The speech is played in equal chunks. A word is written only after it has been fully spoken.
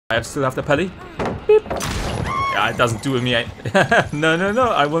I still have the pelly. Beep. Yeah, it doesn't do me. No, no, no.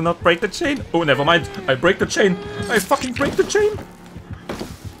 I will not break the chain. Oh, never mind. I break the chain. I fucking break the chain.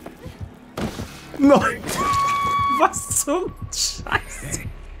 No. Was zum Scheiß?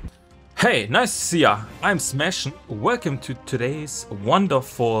 Hey, nice to see ya. I'm Smashen. Welcome to today's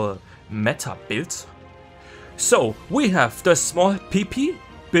wonderful meta build. So, we have the small PP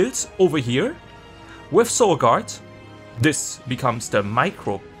build over here with Soul Guard. This becomes the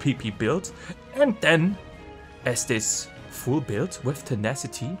micro PP build. And then, as this full build with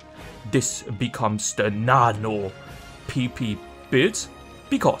Tenacity, this becomes the Nano PP build.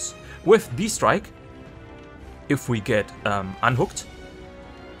 Because with D-Strike, if we get unhooked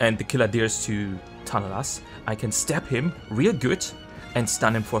and the killer dares to tunnel us, I can stab him real good and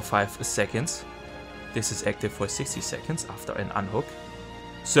stun him for 5 seconds. This is active for 60 seconds after an unhook.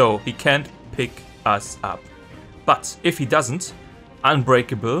 So he can't pick us up. But if he doesn't,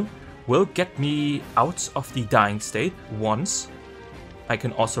 Unbreakable will get me out of the dying state once. I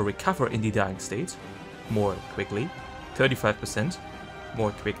can also recover in the dying state more quickly, 35% more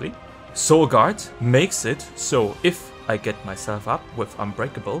quickly. Soul Guard makes it so if I get myself up with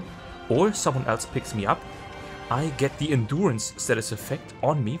Unbreakable or someone else picks me up, I get the endurance status effect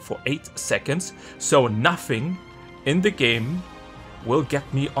on me for 8 seconds, so nothing in the game will get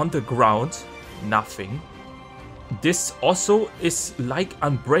me on the ground, nothing. This also is like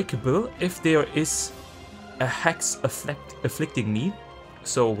Unbreakable if there is a hex afflicting me,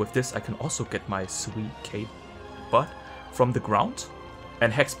 so with this I can also get my sweet Kate butt from the ground.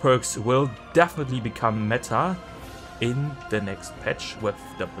 And hex perks will definitely become meta in the next patch with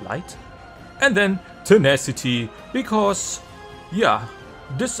the Blight. And then Tenacity, because, yeah,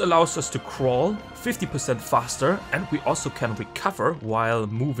 this allows us to crawl 50% faster and we also can recover while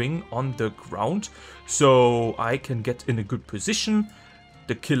moving on the ground. So I can get in a good position.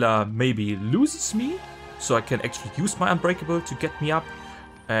 The killer maybe loses me, so I can actually use my Unbreakable to get me up.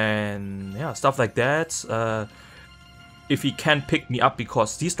 And yeah, stuff like that. If he can't pick me up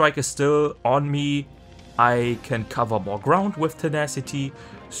because D-Strike is still on me, I can cover more ground with Tenacity.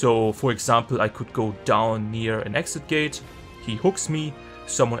 So, for example, I could go down near an exit gate, he hooks me,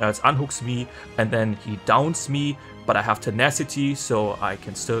 someone else unhooks me, and then he downs me, but I have Tenacity, so I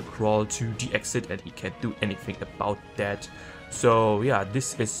can still crawl to the exit and he can't do anything about that. So, yeah,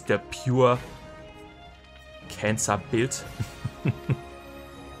 this is the pure cancer build.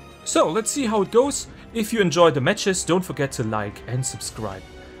 So, let's see how it goes. If you enjoyed the matches, don't forget to like and subscribe.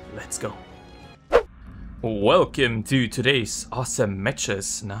 Let's go. Welcome to today's awesome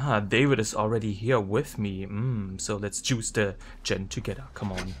matches. Nah, David is already here with me. So let's choose the gen together.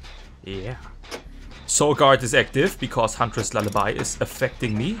 Come on. Yeah. Soul Guard is active because Huntress Lullaby is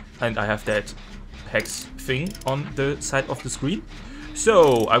affecting me. And I have that hex thing on the side of the screen.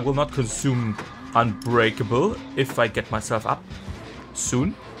 So I will not consume Unbreakable if I get myself up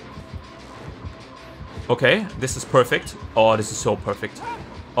soon. Okay, this is perfect. Oh, this is so perfect.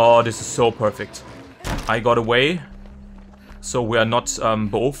 Oh, this is so perfect. I got away. So we are not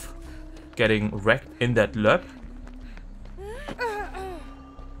both getting wrecked in that lurp.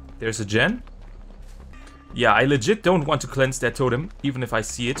 There's a gen. Yeah, I legit don't want to cleanse that totem, even if I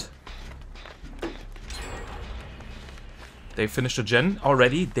see it. They finished a gen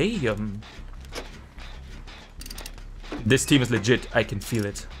already. Damn. This team is legit. I can feel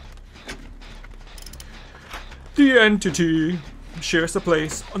it. The entity shares a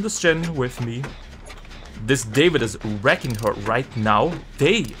place on this gen with me. This David is wrecking her right now.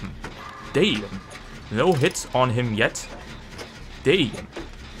 Damn. Damn. No hit on him yet. Damn.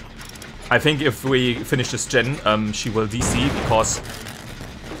 I think if we finish this gen, she will DC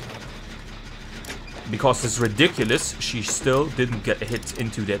because it's ridiculous. She still didn't get a hit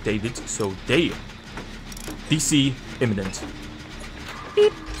into that David. So damn. DC imminent.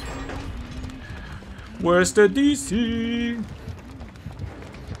 Beep. Where's the DC?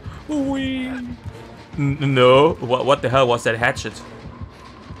 No, what the hell was that hatchet?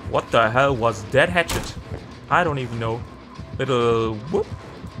 What the hell was that hatchet? I don't even know. Little whoop.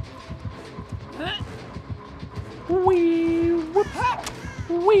 Wee, whoop.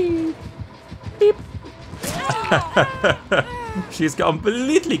 Wee. Beep. She's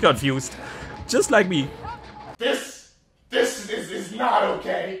completely confused. Just like me. This is not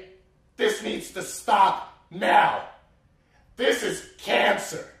okay. This needs to stop now. This is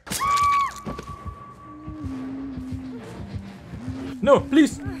cancer. No,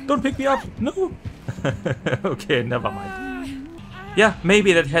 please, don't pick me up. No. Okay, never mind. Yeah,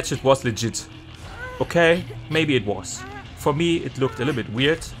 maybe that hatchet was legit. Okay, maybe it was. For me, it looked a little bit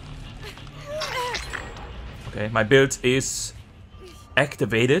weird. Okay, my build is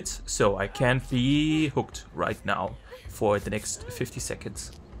activated, so I can't be hooked right now for the next 50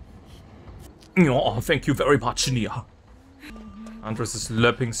 seconds. Oh, thank you very much, Nia. Andres is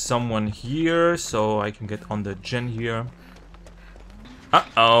leping someone here, so I can get on the gen here.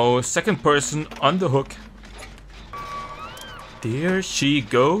 Uh-oh, second person on the hook. There she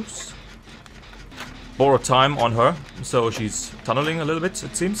goes. Borrow time on her, so she's tunneling a little bit,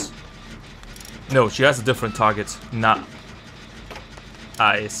 it seems. No, she has a different target. Nah.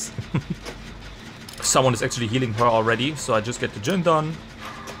 Nice. Someone is actually healing her already, so I just get the gen done.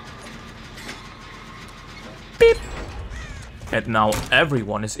 Beep. And now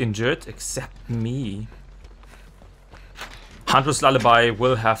everyone is injured except me. Hunter's Lullaby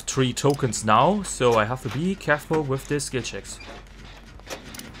will have 3 tokens now, so I have to be careful with the skill checks.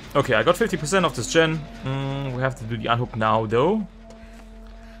 Okay, I got 50% of this gen. We have to do the unhook now, though.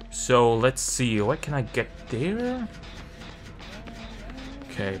 So let's see, what can I get there?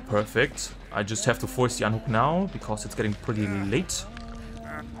 Okay, perfect. I just have to force the unhook now, because it's getting pretty late.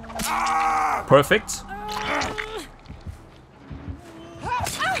 Perfect.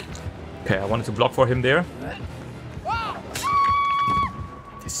 Okay, I wanted to block for him there.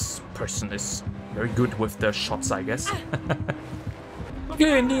 This person is very good with the shots, I guess.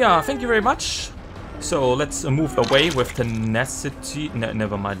 Okay, Nia, thank you very much. So let's move away with Tenacity.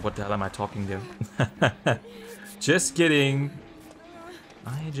 Never mind, what the hell am I talking there? Just kidding.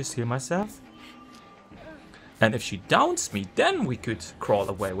 I just heal myself. And if she downs me, then we could crawl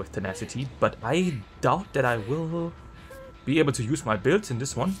away with Tenacity. But I doubt that I will be able to use my build in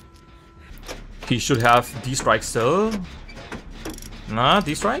this one. He should have D-Strike still. Nah,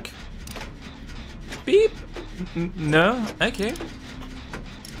 D-Strike? Beep. No, okay.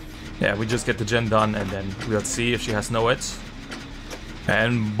 Yeah, we just get the gen done and then we'll see if she has know it.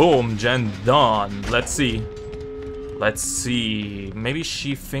 And boom, gen done. Let's see. Let's see. Maybe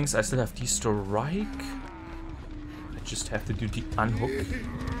she thinks I still have D-Strike. I just have to do the unhook.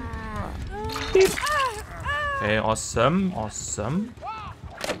 Beep. Okay, awesome, awesome.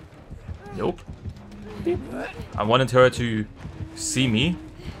 Nope. Beep. I wanted her to see me.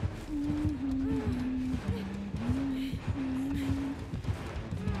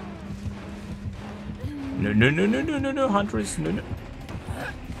 No, no, no, no, no, no, no, Huntress, no, no.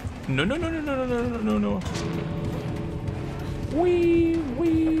 No, no, no, no, no, no, no, no, no. Wee,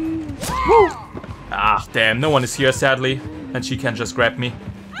 wee. Woo! Ah, damn, no one is here, sadly. And she can just grab me.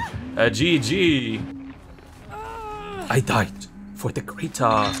 GG. I died for the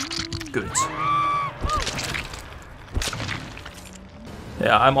greater good.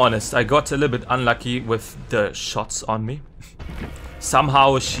 Yeah, I'm honest. I got a little bit unlucky with the shots on me.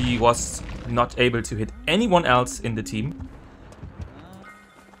 Somehow she was not able to hit anyone else in the team.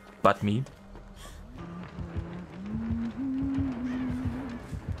 But me.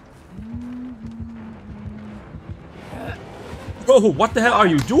 Bro, what the hell are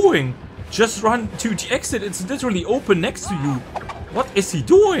you doing? Just run to the exit. It's literally open next to you. What is he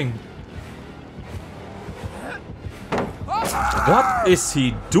doing? What is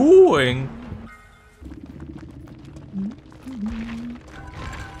he doing?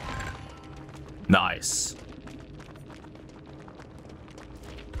 Nice.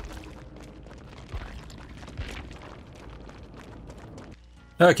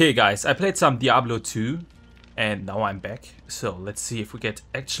 Okay guys, I played some Diablo 2 and now I'm back. So let's see if we get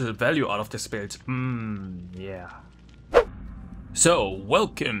actual value out of this build. Yeah. So,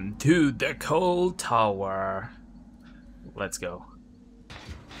 welcome to the Cold Tower. Let's go.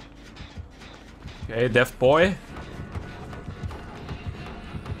 Okay, Deaf Boy.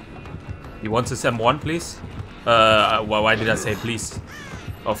 He wants his M1, please? Why did I say please?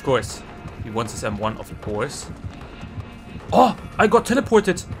 Of course. He wants his M1, of course. Oh, I got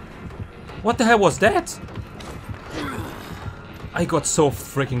teleported. What the hell was that? I got so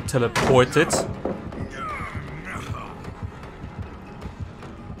freaking teleported.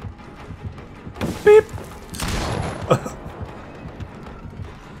 Beep.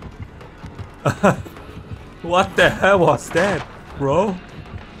 What the hell was that, bro?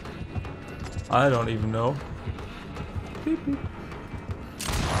 I don't even know. Beep, beep.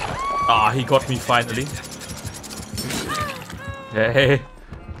 Ah, he got me finally. Hey,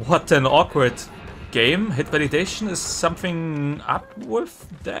 what an awkward game. Hit validation is something up with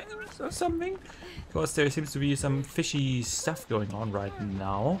that or something? Because there seems to be some fishy stuff going on right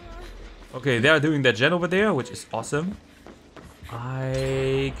now. Okay, they are doing their gen over there, which is awesome.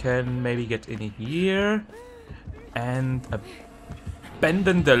 I can maybe get in here and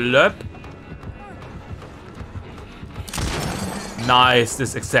abandon the LURP. Nice, this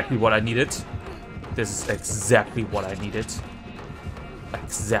is exactly what I needed. This is exactly what I needed.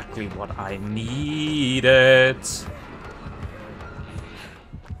 exactly what I needed.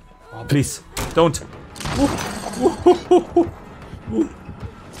 Oh, please, don't.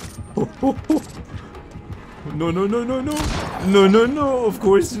 No, no, no, no, no. No, no, no, of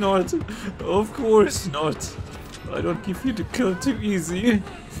course not. Of course not. I don't give you the kill too easy.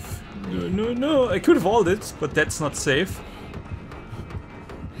 No, no, no. I could have ult it, but that's not safe.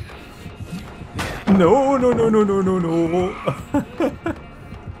 No, no, no, no, no, no, no.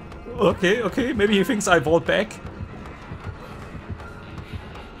 Okay, okay. Maybe he thinks I vault back.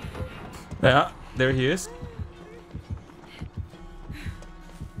 Yeah, there he is.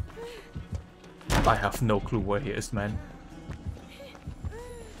 I have no clue where he is, man.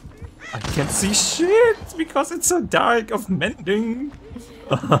 I can't see shit because it's so dark of mending.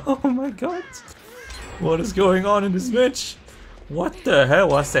 Oh my god. What is going on in this match? What the hell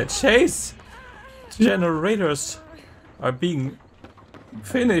was that chase? Generators are being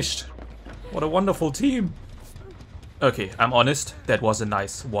finished. What a wonderful team. Okay, I'm honest. That was a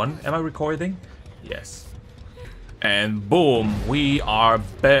nice one. Am I recording? Yes. And boom, we are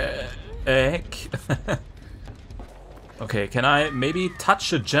back. Okay, can I maybe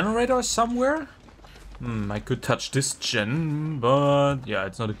touch a generator somewhere? I could touch this gen, but yeah,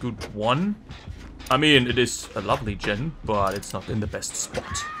 it's not a good one. I mean, it is a lovely gen, but it's not in the best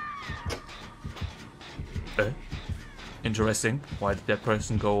spot. Interesting. Why did that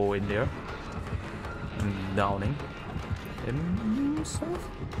person go in there? Downing himself?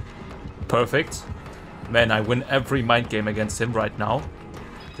 Perfect. Man, I win every mind game against him right now.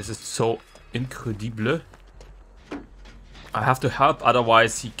 This is so incredible. I have to help,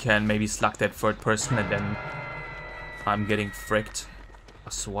 otherwise he can maybe slug that third person and then I'm getting fricked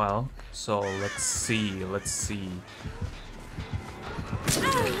as well. So let's see, let's see.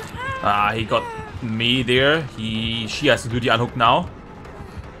 Ah, he got me there. She has to do the unhook now.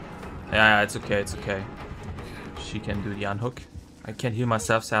 Yeah, it's okay, it's okay. She can do the unhook. I can't heal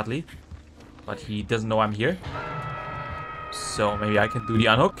myself, sadly. But he doesn't know I'm here. So maybe I can do the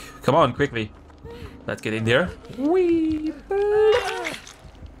unhook. Come on, quickly. Let's get in there. Whee!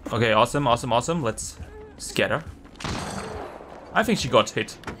 Okay, awesome, awesome, awesome. Let's scatter. I think she got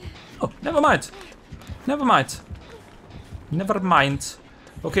hit. Oh, never mind. Never mind. Never mind.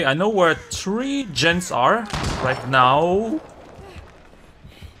 Okay, I know where 3 gens are right now.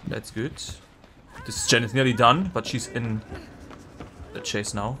 That's good. This gen is nearly done, but she's in the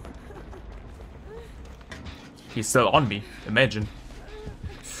chase now. He's still on me, imagine.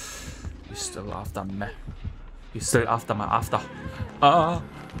 He's still after me. He's still after my after.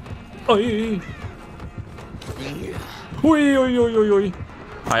 Oi! Oi, oi, oi, oi, oi.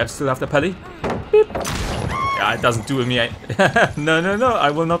 I am still after Pelly. Beep. Yeah, it doesn't do me. No, no, no.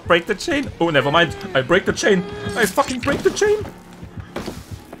 I will not break the chain. Oh, never mind. I break the chain. I fucking break the chain.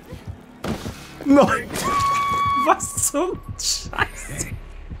 No. Was zum Scheiße?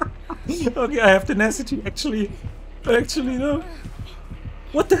 Okay, I have tenacity. Actually, no.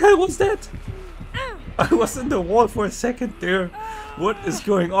 What the hell was that? I was in the wall for a second there. What is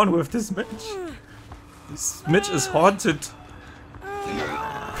going on with this match? This match is haunted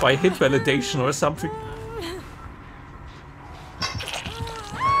by hit validation or something.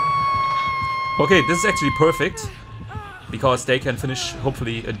 Okay, this is actually perfect. Because they can finish,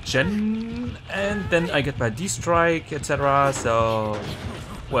 hopefully, a gen. And then I get my D-strike, etc. So,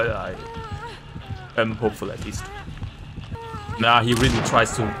 well, I am hopeful at least. Nah, he really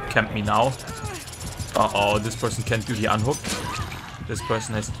tries to camp me now. Uh-oh, this person can't do the unhook. This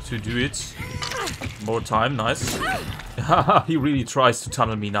person has to do it. More time, nice. He really tries to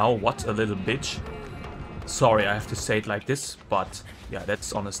tunnel me now. What a little bitch. Sorry, I have to say it like this, but yeah,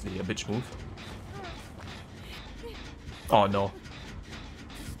 that's honestly a bitch move. Oh no.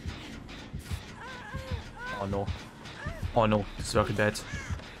 Oh no. Oh no, this is very bad.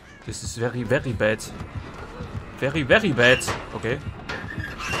 This is very, very bad. Very, very bad. Okay.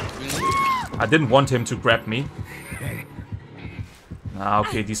 I didn't want him to grab me. Ah,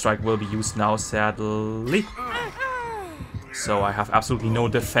 okay, D-strike will be used now, sadly. So I have absolutely no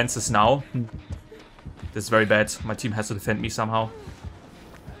defenses now. This is very bad. My team has to defend me somehow.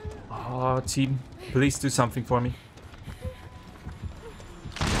 Oh, team, please do something for me.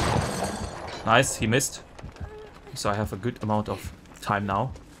 Nice, he missed. So I have a good amount of time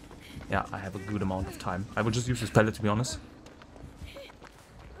now. Yeah, I have a good amount of time. I will just use this pellet, to be honest.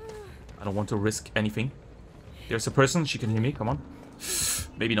 I don't want to risk anything. There's a person, she can hear me, come on.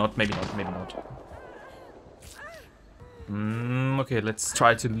 Maybe not, maybe not, maybe not. Okay, let's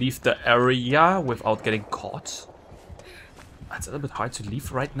try to leave the area without getting caught. It's a little bit hard to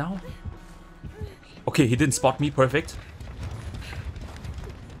leave right now. Okay, he didn't spot me, perfect.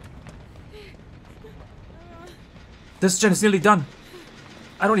 This gen is nearly done.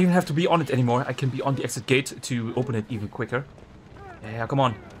 I don't even have to be on it anymore. I can be on the exit gate to open it even quicker. Yeah, come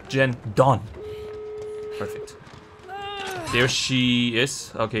on. Gen done. Perfect. There she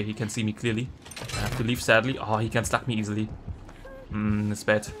is. Okay, he can see me clearly. I have to leave, sadly. Oh, he can stack me easily. It's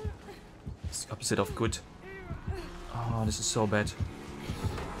bad. It's the opposite of good. Oh, this is so bad.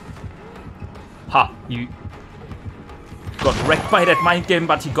 Ha! You got wrecked by that mind game,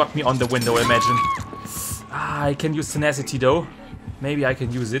 but he got me on the window, imagine. Ah, I can use Tenacity though. Maybe I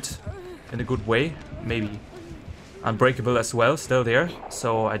can use it in a good way. Maybe. Unbreakable as well, still there.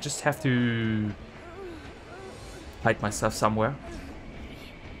 So I just have to hide myself somewhere.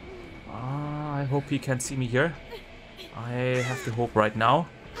 Ah, I hope he can see me here. I have to hope right now.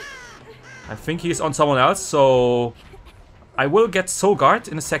 I think he's on someone else, so I will get Soul Guard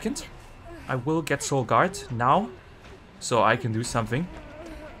in a second. I will get Soul Guard now, so I can do something.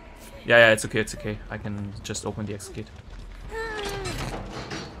 Yeah, it's okay, it's okay. I can just open the exit gate.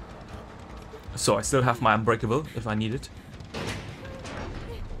 So I still have my Unbreakable if I need it.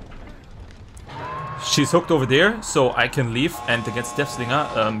 She's hooked over there, so I can leave. And against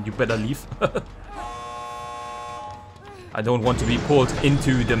Deathslinger, you better leave. I don't want to be pulled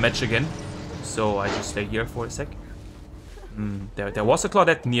into the match again. So I just stay here for a sec. There was a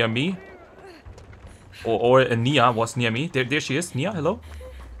Claudette near me. Or a Nia was near me. There she is. Nia, hello?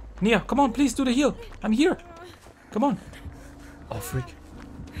 Nia, come on, please do the heal. I'm here. Come on. Oh, freak.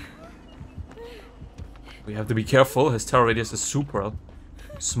 We have to be careful. His terror radius is super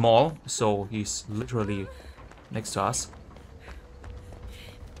small, so he's literally next to us.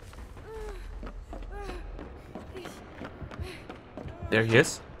 There he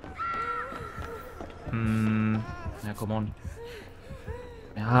is. Yeah, come on.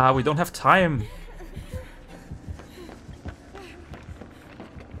 Ah, we don't have time.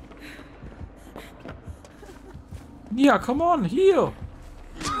 Yeah, come on, heal.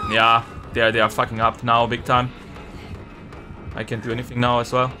 Yeah, they are fucking up now, big time. I can't do anything now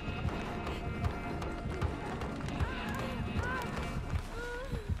as well.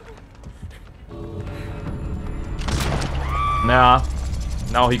 Nah,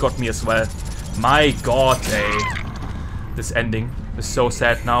 now he got me as well. My god, this ending is so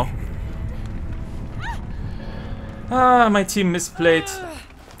sad now. Ah, my team misplayed.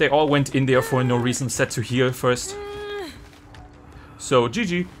 They all went in there for no reason, set to heal first. So,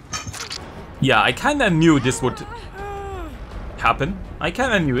 GG. Yeah, I kinda knew this would happen. I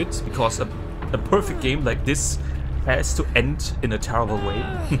kinda knew it, because a perfect game like this has to end in a terrible way.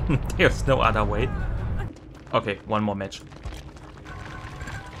 There's no other way. Okay, one more match.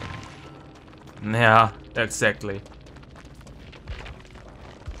 Yeah, exactly.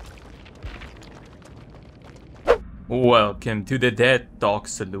 Welcome to the Dead Dog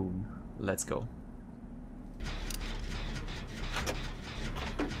Saloon. Let's go.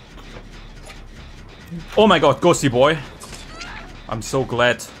 Oh my god, Ghosty Boy. I'm so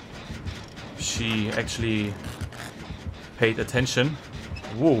glad she actually paid attention.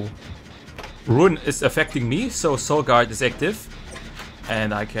 Whoa. Rune is affecting me, so Soul Guard is active.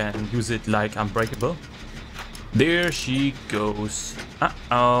 And I can use it like Unbreakable. There she goes.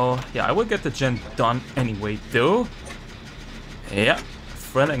 Uh-oh. Yeah, I will get the gen done anyway, though. Yeah.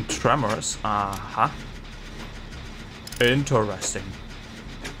 Thrilling Tremors. Aha. Interesting.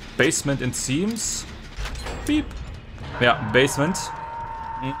 Basement it seems. Beep. Yeah, basement.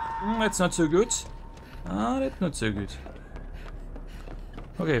 That's not so good. That's not so good.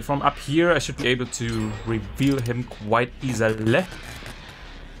 Okay, from up here I should be able to reveal him quite easily.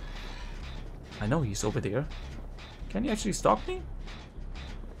 I know he's over there. Can he actually stalk me?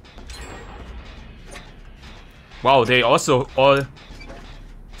 Wow, they also all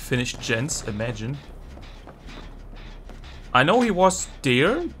finished gens, imagine. I know he was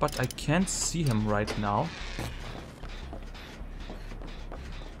there, but I can't see him right now.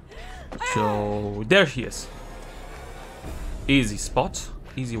 So, there he is. Easy spot,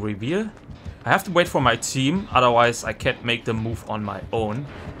 easy reveal. I have to wait for my team, otherwise I can't make the move on my own.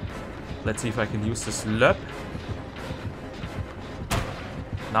 Let's see if I can use this slurp.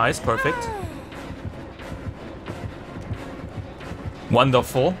 Nice, perfect.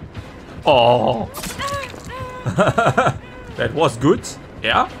 Wonderful. Oh. That was good.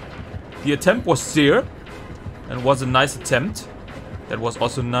 Yeah. The attempt was there. And was a nice attempt. That was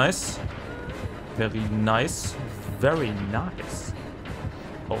also nice. Very nice. Very nice.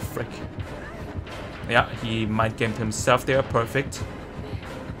 Oh, frick. Yeah, he mind gamed himself there. Perfect.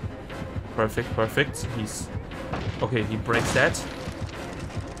 Perfect, perfect. He's... Okay, he breaks that.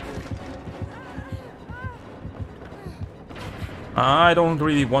 I don't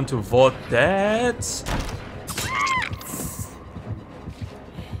really want to vault that.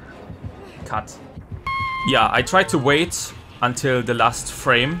 cut. Yeah, I tried to wait until the last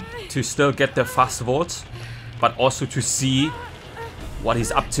frame to still get the fast vault, but also to see what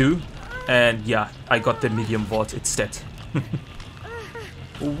he's up to. And yeah, I got the medium vault instead.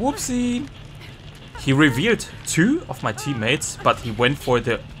 Whoopsie. He revealed 2 of my teammates, but he went for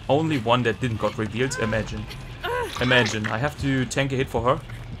the only one that didn't got revealed. Imagine. Imagine. I have to tank a hit for her.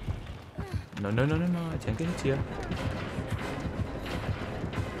 No, no, no, no, no. I tank a hit here.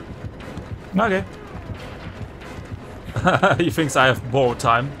 Okay. He thinks I have borrowed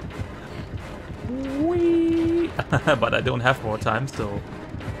time. Whee! But I don't have more time, so...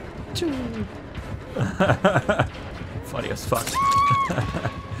 Funny as fuck.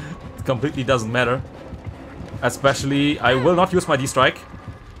 It completely doesn't matter. Especially, I will not use my D-Strike.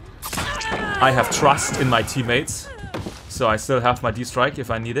 I have trust in my teammates. So I still have my D-Strike if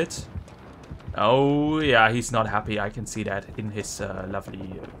I need it. Oh yeah, he's not happy. I can see that in his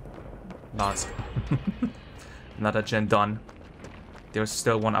lovely mask. Another gen done. There's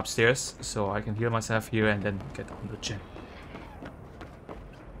still one upstairs, so I can heal myself here and then get on the gen.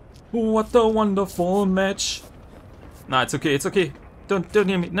 What a wonderful match. Nah, it's okay, it's okay. Don't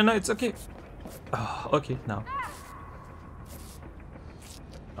hear me. No, no, it's okay. Oh, okay, now.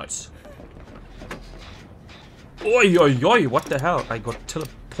 Nice. Oi, oi, oi, what the hell? I got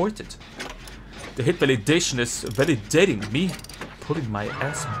teleported. The hit validation is validating me. Putting my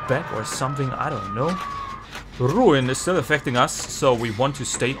ass back or something, I don't know. Ruin is still affecting us, so we want to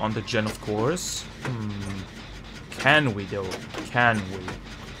stay on the gen, of course. Can we, though? Can we?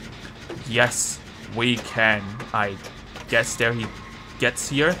 Yes, we can. I guess there he gets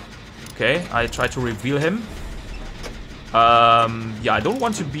here. Okay, I try to reveal him. Yeah, I don't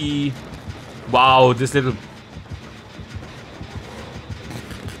want to be... Wow, this little...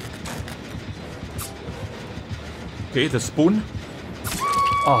 Okay, the spoon.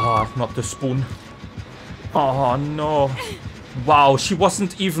 Oh, not the spoon. Oh, no. Wow, she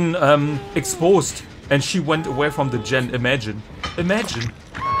wasn't even exposed. And she went away from the gen. Imagine. Imagine.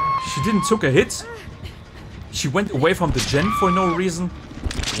 She didn't took a hit. She went away from the gen for no reason.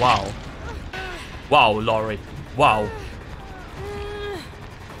 Wow. Wow, Laurie. Wow.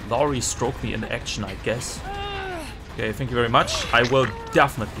 Laurie stroked me in action, I guess. Okay, thank you very much. I will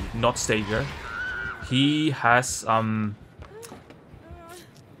definitely not stay here. He has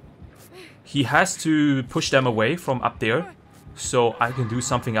to push them away from up there, so I can do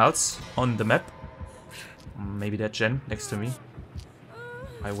something else on the map. Maybe that gen next to me.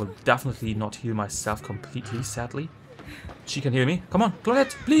 I will definitely not heal myself completely, sadly. She can heal me. Come on,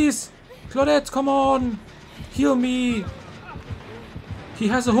 Claudette, please! Claudette, come on! Heal me! He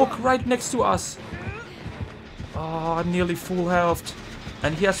has a hook right next to us. Oh, nearly full health.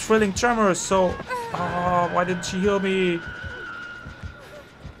 And he has thrilling tremors, so... Oh, why didn't she heal me?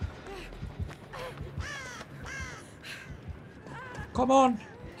 Come on!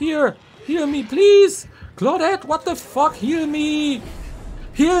 Here! Heal me, please! Claudette, what the fuck? Heal me!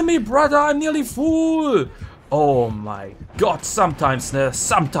 Heal me, brother! I'm nearly full! Oh my god, sometimes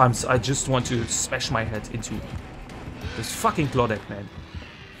I just want to smash my head into this fucking Claudette, man.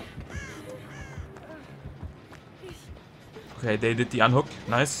 Okay, they did the unhook.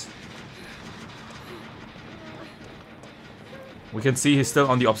 Nice. We can see he's still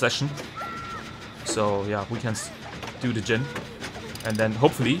on the obsession. So, yeah, we can do the gen. And then,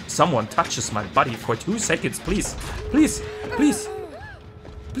 hopefully, someone touches my body for 2 seconds. Please. Please. Please.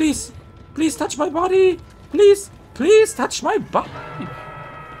 Please. Please touch my body. Please. Please touch my body.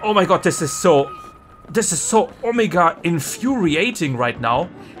 Oh my god, this is so omega infuriating right now.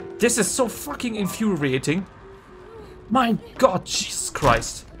 This is so fucking infuriating. My god, Jesus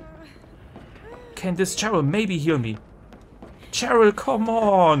Christ. Can this Cheryl maybe heal me? Cheryl, come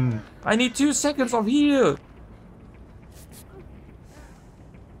on. I need 2 seconds of heal.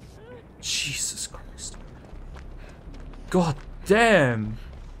 Jesus Christ. God damn.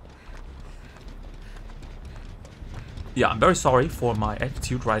 Yeah, I'm very sorry for my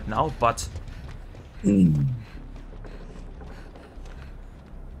attitude right now, but...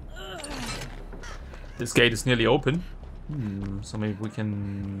 This gate is nearly open. So maybe we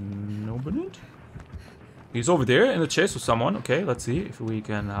can open it? He's over there in the chase with someone. Okay, let's see if we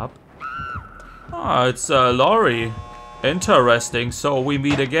can help. Ah, it's Laurie. Interesting. So we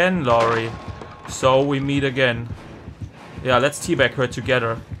meet again, Laurie. So we meet again. Yeah, let's teabag her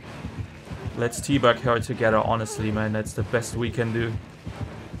together. Let's teabag her together, honestly, man. That's the best we can do.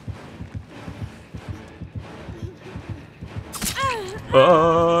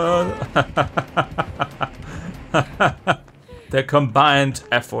 The combined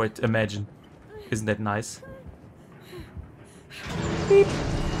effort, imagine. Isn't that nice? Beep.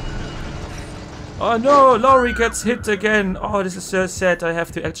 Oh no, Laurie gets hit again. Oh, this is so sad. I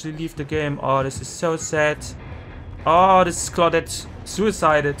have to actually leave the game. Oh, this is so sad. Oh, this is Claudette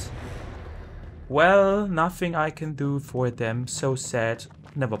suicided. Well, nothing I can do for them. So sad.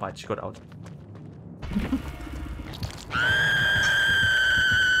 Never mind, she got out.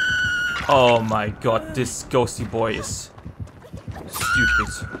 Oh my god, this ghosty boy is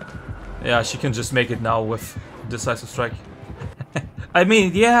stupid. Yeah, she can just make it now with Decisive Strike. I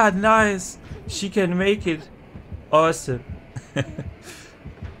mean, yeah, nice. She can make it. Awesome.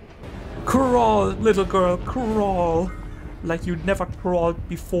 Crawl, little girl, crawl. Like you never crawled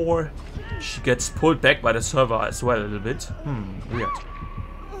before. She gets pulled back by the server as well a little bit. Weird.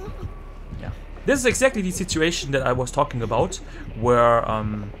 Yeah. This is exactly the situation that I was talking about, where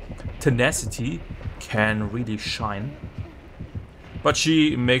Tenacity can really shine. But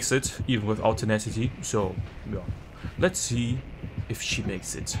she makes it even without Tenacity, so yeah. Let's see if she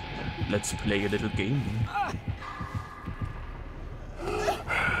makes it. Let's play a little game.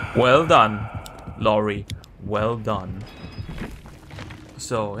 Well done, Laurie. Well done.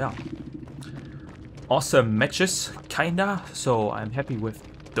 So yeah. Awesome matches, kinda. So I'm happy with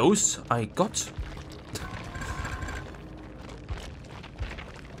those I got.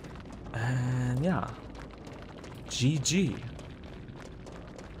 And yeah. GG.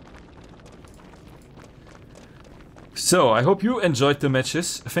 So, I hope you enjoyed the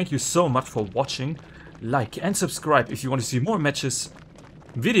matches. Thank you so much for watching. Like and subscribe if you want to see more matches,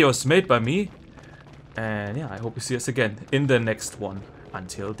 videos made by me. And yeah, I hope you see us again in the next one.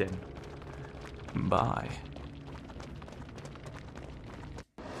 Until then, bye.